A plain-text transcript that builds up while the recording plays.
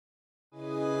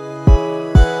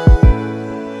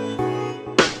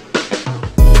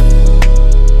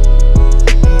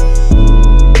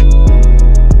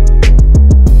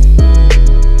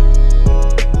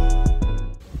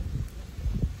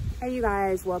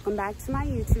guys, welcome back to my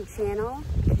YouTube channel.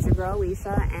 It's your girl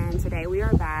Alicia, and today we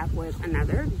are back with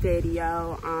another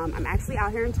video. I'm actually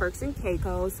out here in Turks and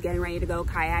Caicos getting ready to go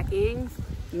kayaking,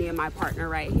 me and my partner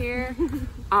right here.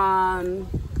 I'm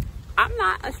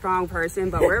not a strong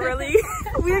person, but we're gonna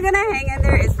hang in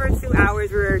there. It's for 2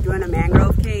 hours. We're doing a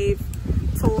mangrove cave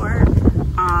tour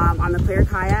on the clear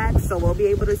kayak, so we'll be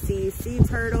able to see sea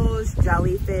turtles,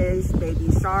 jellyfish, baby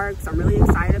sharks. I'm really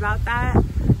excited about that.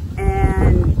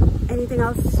 And anything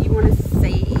else you want to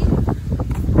say?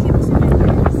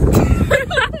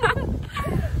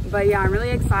 But yeah, I'm really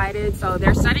excited. So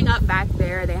they're setting up back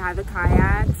there. They have the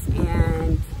kayaks,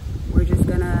 and we're just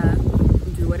gonna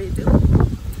do what it do.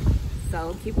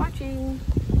 So keep watching.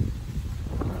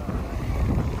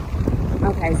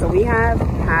 Okay, so we have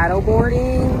paddle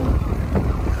boarding,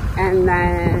 and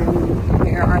then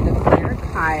here are the clear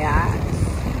kayaks,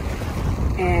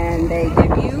 and they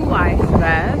give you life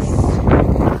vests.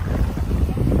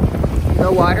 The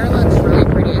water looks really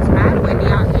pretty. It's mad windy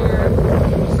out here,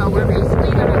 so we're basically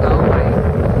gonna go like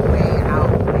way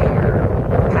out there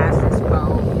past this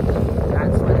boat.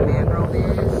 That's where the mangrove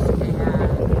is,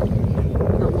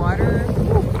 and the water,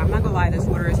 I'm not gonna lie, this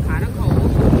water is kind of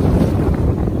cold.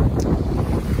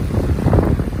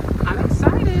 I'm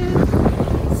excited.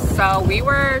 So we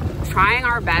were trying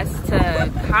our best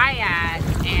to kayak,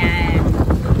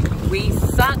 and we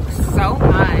sucked so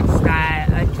much that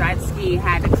a jet ski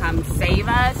had to come save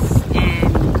us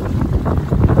and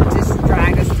just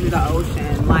drag us through the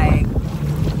ocean. Like,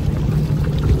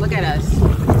 look at us.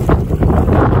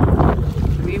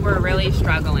 We were really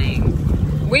struggling.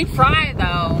 We tried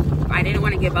though. I didn't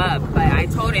want to give up, but I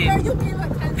told him.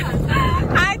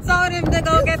 I told him to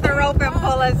go get the rope and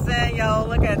pull us in. Yo,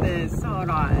 look at this. Hold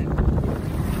on.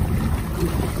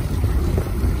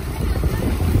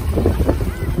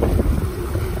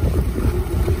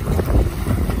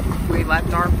 We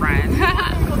left our friend.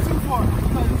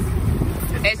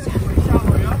 It's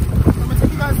shallow, yeah? I'm gonna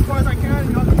take you guys as far as I can,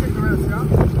 and y'all can take the rest,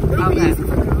 yeah? Okay.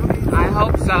 I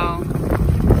hope so.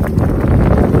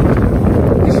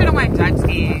 You should have went jet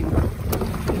skiing.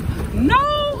 No!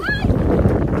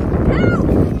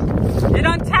 It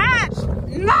unattached!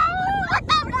 No! What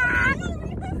the fuck?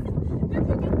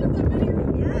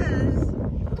 Yes.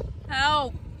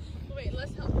 Help. Wait,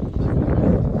 let's help.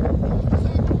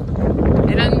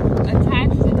 It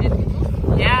unattached it.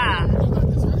 Yeah.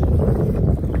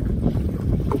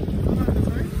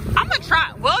 I'm gonna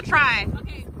try. We'll try.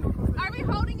 Okay. Are we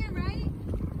holding it right?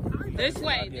 This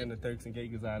way. Here in the Turks and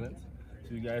Caicos Islands.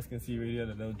 So you guys can see right here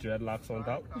the little dreadlocks on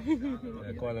top.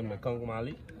 They call them the Kong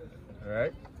Mali.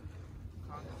 Alright.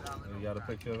 You got a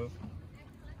picture of them.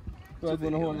 Who else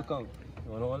wanna hold the conch?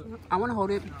 You wanna hold it? I wanna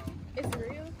hold it. It's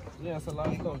real? Yeah, it's a lot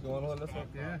of conch. You wanna hold this one?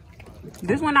 Yeah.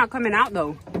 This one not coming out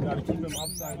though. You gotta keep them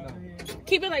upside down.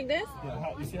 Keep it like this?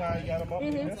 Yeah, you see how you got them up?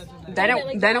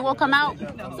 Then it will come out.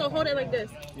 So hold it like this.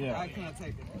 Yeah. I can't take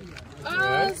it.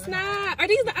 Oh, snap. Are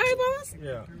these the eyeballs?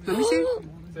 Yeah. Let me see.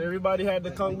 So everybody had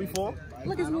the conch before?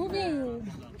 Look, it's moving.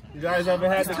 You guys ever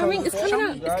had the conch before? It's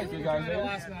coming out. You guys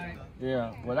last night.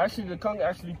 Yeah. Well, actually, the conch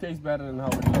actually tastes better than how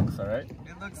it looks, alright?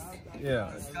 It looks...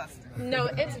 Yeah. No,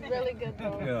 it's really good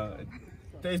though. Yeah. It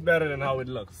tastes better than how it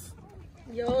looks.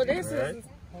 Yo, this is...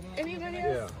 Anybody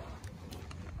else?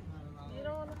 Yeah. You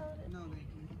don't want to hold it? No,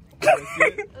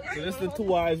 thank you. So this is the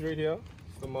two eyes right here.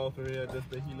 It's the mouth right here. This is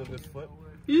the heel of his foot.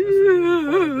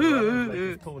 Like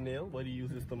his toenail. What he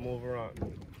uses to move around.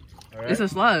 All right? It's a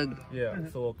slug. Yeah.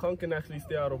 So a conch can actually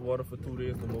stay out of water for 2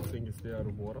 days. The most thing can stay out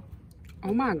of water.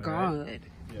 Oh my god. Right?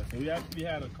 Yeah. So we actually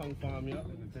had a conch farm here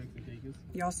in the Turks and Caicos.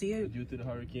 Y'all see it? Due to the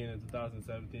hurricane in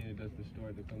 2017, it just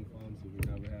destroyed the conch farm. So we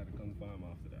never had a conch farm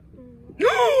after that.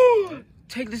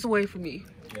 Take this away from me.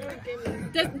 Yeah.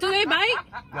 Do they bite?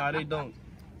 Nah, they don't.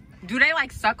 Do they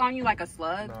like suck on you like a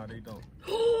slug? Nah, they don't.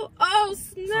 Oh,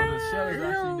 snap. So the shell is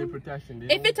actually the protection.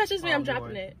 If it touches me, I'm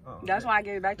dropping it. That's why I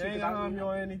gave it back to you. They ain't harm you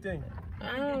or anything.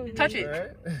 Touch it.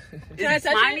 Right? Can I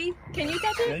touch slimy? it? Can you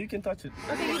touch it? Yeah, you can touch it.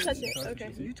 Okay, you touch it.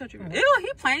 Okay. You touch it. Ew,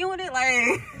 he playing with it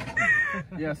like.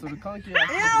 Yeah, so the conch. Ew. Wait.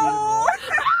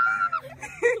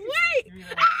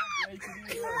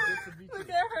 Look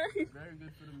at her. Very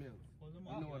good for the meal.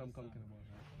 You know what I'm talking about,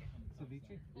 right?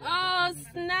 Oh,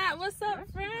 snap. What's up,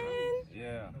 friend?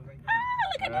 Yeah.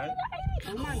 Look at that.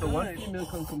 So one female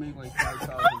conch can make like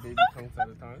 5,000 baby conchs at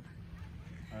a time.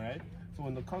 Alright? So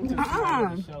when the conch is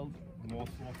out the shell, the more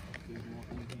soft is more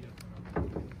easier.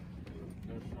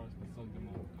 There's sharks that suck them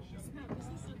out of the shell.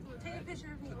 Take a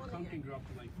picture of me. The conch can drop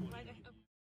to like 40.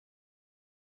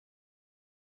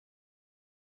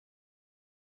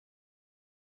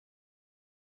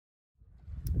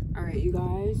 All right, you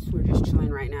guys, we're just chilling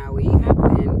right now. We have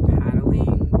been paddling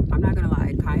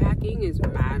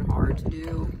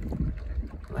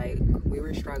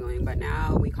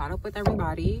caught up with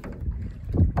everybody.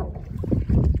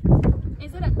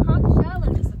 Is it a conch shell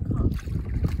or just a conch?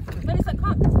 But it's a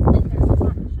conch because it's in there. It's a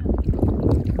conch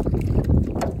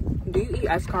shell. Do you eat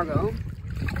escargot?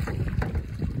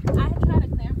 I had tried a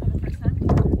clam for the first time.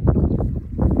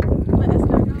 But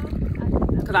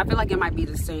escargot, Because I feel like it might be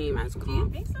the same as do you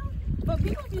conch. think so? But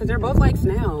people be Because they're both like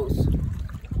snails.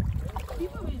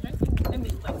 people be drinking and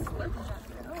be like slurping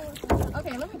that. Oh,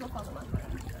 okay, let me go follow my friend.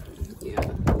 Yeah.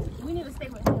 We need to stay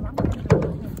with him. I'm gonna go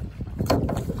with him.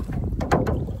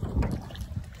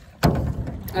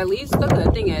 At least the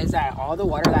good thing is that all the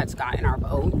water that's got in our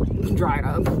boat dried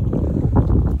up.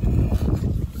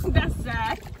 That's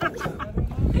sad. Wait,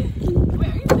 are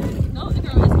you serious? No,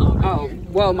 girl, it's all right Oh, here.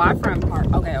 well, my friend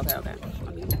part. Okay.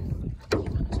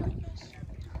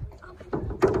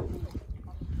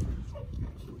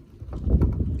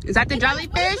 Is that the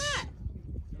jellyfish?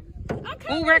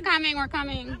 Oh, we're coming. I'm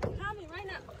coming right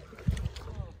now.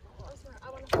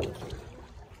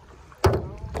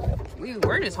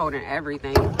 We're just holding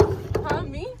everything. Huh,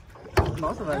 me?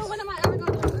 Both of No, us. when am I ever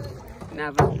going to do it?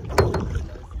 Never.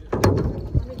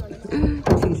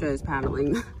 Tisha is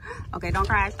paddling. Okay, don't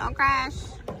crash. Don't crash.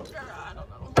 I don't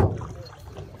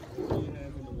know.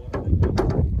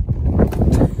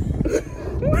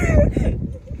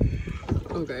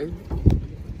 Okay.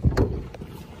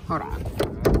 Hold on.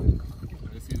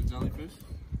 You see the jellyfish?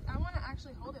 I want to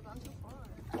actually hold it, but I'm too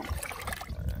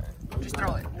far. Just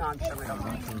throw it. No, I'm just throwing it over.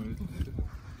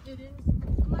 It is.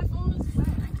 My phone is flat.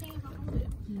 I can't even hold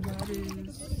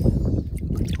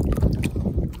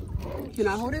it. Can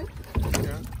I hold it?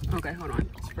 Yeah. Okay, hold on.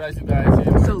 Surprised you guys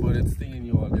here, So- but it's stinging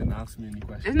you all. Didn't ask me any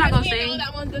questions. It's not gonna You know sting.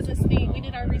 that one doesn't sting. We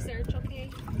did our research, okay?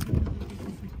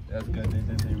 That's good. They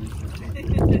did their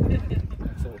research.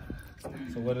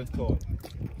 So what it's called?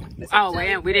 Oh,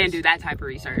 we didn't do that type of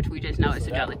research. We just know it's a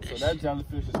jellyfish. So that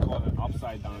jellyfish is called an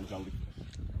upside down jellyfish.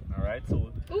 All right. So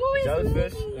Ooh, it's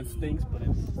jellyfish, moving. it stings, but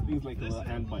it stings like a little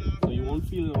ant bite. So you won't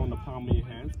feel it on the palm of your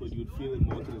hands, but you'd feel it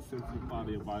more to the sensitive part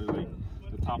of your body, like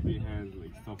the top of your hands,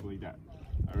 like stuff like that.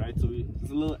 All right. So it's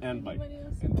a little ant bite.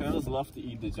 And turtles love to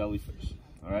eat the jellyfish.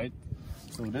 All right.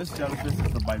 So this jellyfish is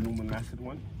the bioluminescent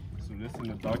one. So this in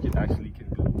the dark, it actually can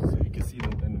glow. So you can see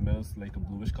them in the middle, it's like a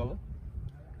bluish color.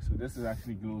 So this is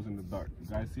actually glows in the dark. You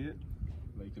guys see it?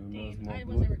 Like in the middle, it's more I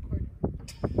blue. wasn't recording.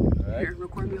 All right. Here,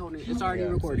 record me holding it. It's already Yeah,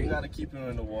 so recording. you gotta keep him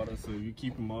in the water. So if you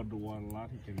keep him out of the water a lot,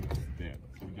 he can get dead.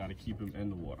 So you gotta keep him in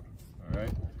the water. All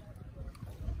right.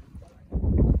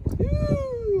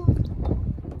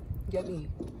 Get me.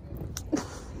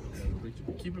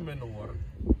 Keep him in the water.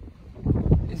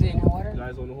 Is it in the water? You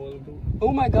guys want to hold him too?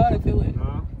 Oh my god, I feel it.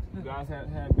 You guys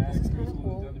had bad experiences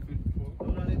with jellyfish before?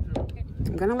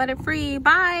 I'm gonna let it free.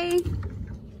 Bye.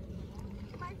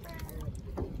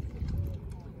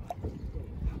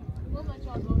 We'll let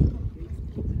y'all go.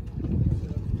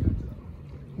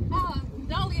 Oh,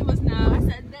 don't leave us now. I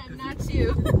said that, not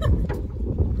you.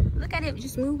 Look at it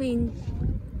just moving.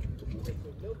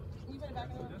 You better back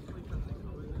it up.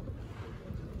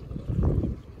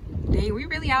 Dang, we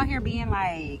really out here being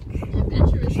like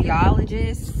Adventurous.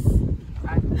 geologists.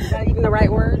 Is that even the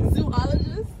right word?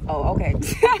 Zoologist. Oh, okay.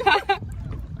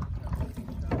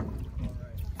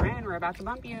 Friend, we're about to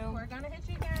bump you. We're gonna hit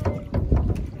you guys.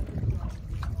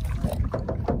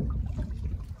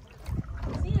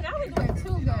 See, now we're doing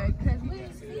too good because we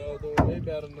see. Y'all doing way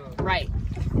better now. Right.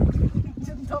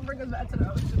 Just don't bring us back to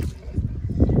the ocean.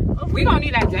 We gonna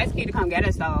need that jet ski to come get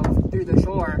us though through the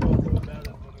shore.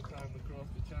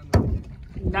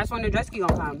 That's when the jet ski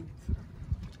gonna come.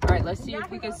 All right, let's see if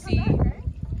we can see.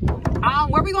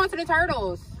 Where we going to the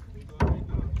turtles?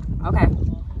 Okay.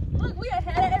 Look, we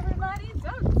ahead of everybody.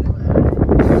 Don't do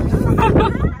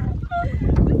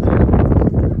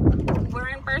We're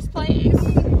in first place.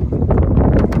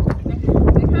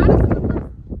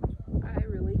 I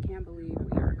really can't believe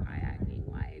we are kayaking.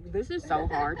 Like, this is so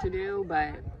hard to do,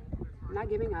 but I'm not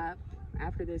giving up.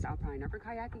 After this, I'll probably never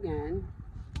kayak again.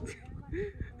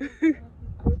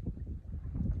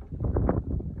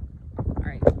 All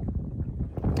right.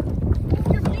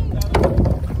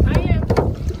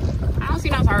 I don't see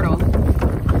no turtle.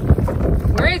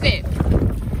 Where is it?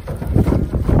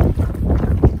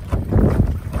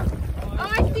 Oh,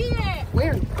 I see it.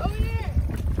 Where? Over there.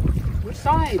 Which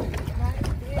side? Right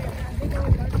there.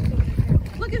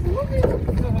 Look, it's moving.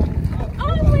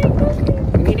 Oh my goodness.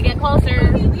 We need to get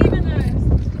closer. He's leaving us.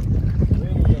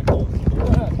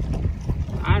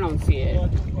 I don't see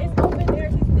it. It's over there.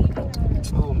 He's leaving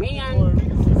us. Oh man.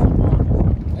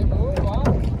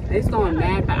 It's going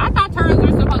mad fast. I thought turtles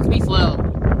were supposed to be slow.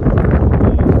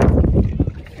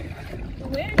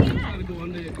 Where are you at?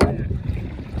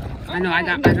 I know, I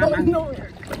got my...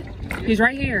 He's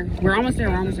right here. We're almost there.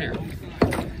 We're almost there.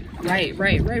 Right.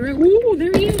 Ooh,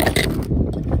 there he is.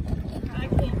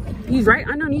 He's right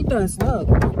underneath us. Look.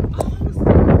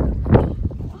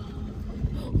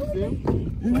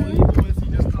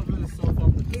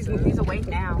 He's awake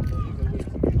now.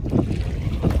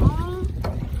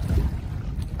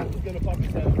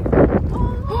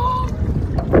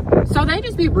 So they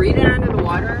just be breathing under the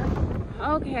water.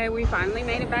 Okay, we finally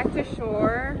made it back to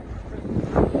shore.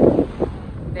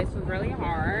 This was really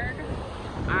hard.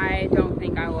 I don't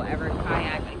think I will ever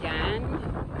kayak again.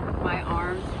 My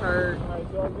arms hurt.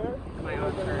 My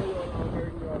arms hurt.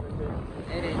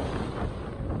 It is.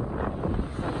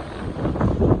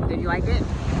 Did you like it?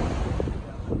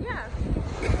 Yeah.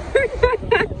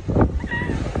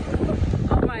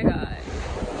 Oh my god.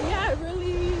 Yeah,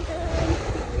 really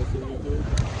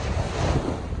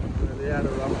They had a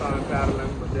rough time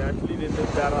paddling, but they actually did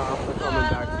this better after coming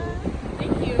back.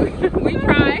 Thank you. We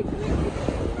tried.